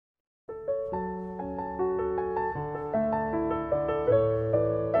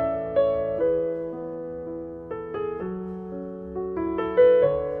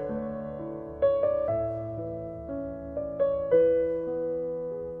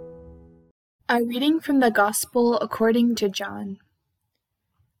A reading from the Gospel according to John.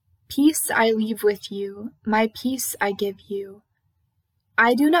 Peace I leave with you, my peace I give you.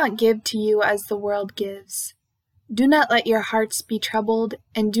 I do not give to you as the world gives. Do not let your hearts be troubled,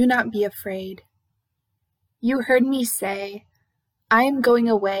 and do not be afraid. You heard me say, I am going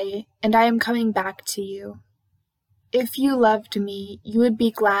away, and I am coming back to you. If you loved me, you would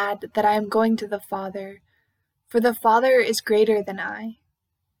be glad that I am going to the Father, for the Father is greater than I.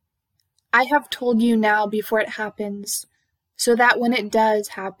 I have told you now before it happens, so that when it does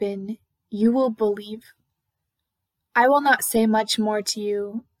happen, you will believe. I will not say much more to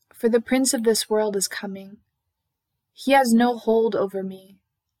you, for the prince of this world is coming. He has no hold over me,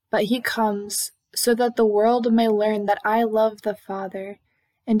 but he comes so that the world may learn that I love the Father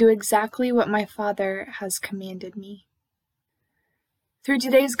and do exactly what my Father has commanded me. Through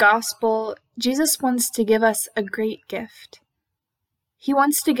today's Gospel, Jesus wants to give us a great gift. He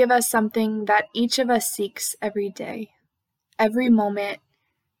wants to give us something that each of us seeks every day, every moment,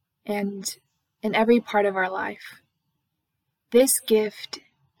 and in every part of our life. This gift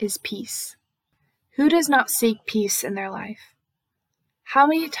is peace. Who does not seek peace in their life? How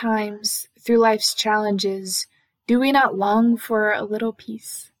many times through life's challenges do we not long for a little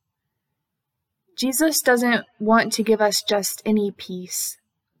peace? Jesus doesn't want to give us just any peace,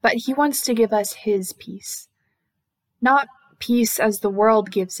 but he wants to give us his peace. Not peace as the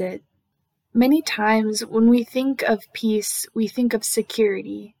world gives it. Many times when we think of peace, we think of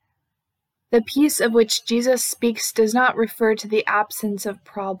security. The peace of which Jesus speaks does not refer to the absence of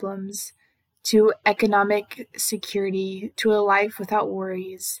problems, to economic security, to a life without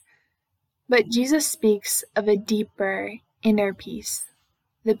worries. But Jesus speaks of a deeper, inner peace,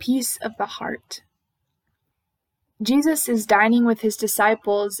 the peace of the heart. Jesus is dining with his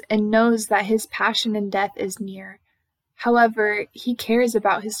disciples and knows that his passion and death is near. However, he cares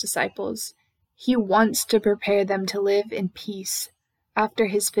about his disciples. He wants to prepare them to live in peace after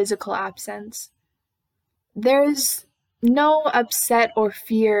his physical absence. There is no upset or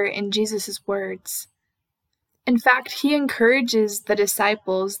fear in Jesus' words. In fact, he encourages the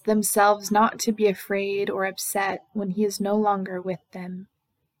disciples themselves not to be afraid or upset when he is no longer with them.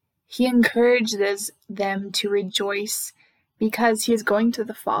 He encourages them to rejoice because he is going to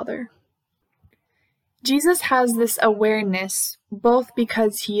the Father. Jesus has this awareness both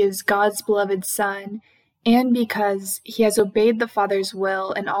because he is God's beloved Son and because he has obeyed the Father's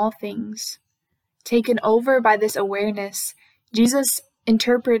will in all things. Taken over by this awareness, Jesus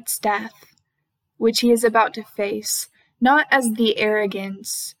interprets death, which he is about to face, not as the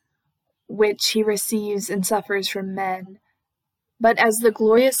arrogance which he receives and suffers from men, but as the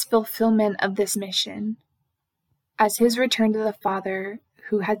glorious fulfillment of this mission, as his return to the Father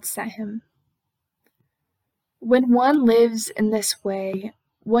who had sent him. When one lives in this way,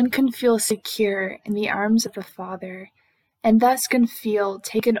 one can feel secure in the arms of the Father, and thus can feel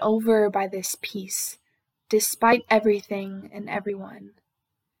taken over by this peace, despite everything and everyone.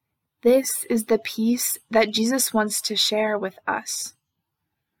 This is the peace that Jesus wants to share with us.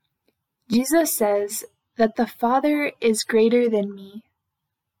 Jesus says that the Father is greater than me.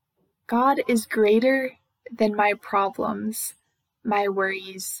 God is greater than my problems, my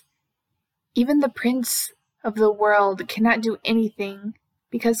worries. Even the prince of the world cannot do anything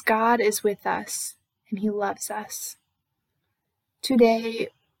because God is with us and he loves us. Today,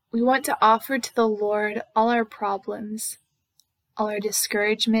 we want to offer to the Lord all our problems, all our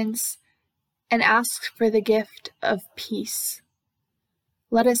discouragements, and ask for the gift of peace.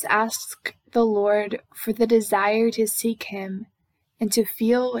 Let us ask the Lord for the desire to seek him and to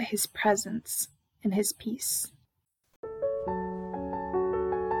feel his presence and his peace.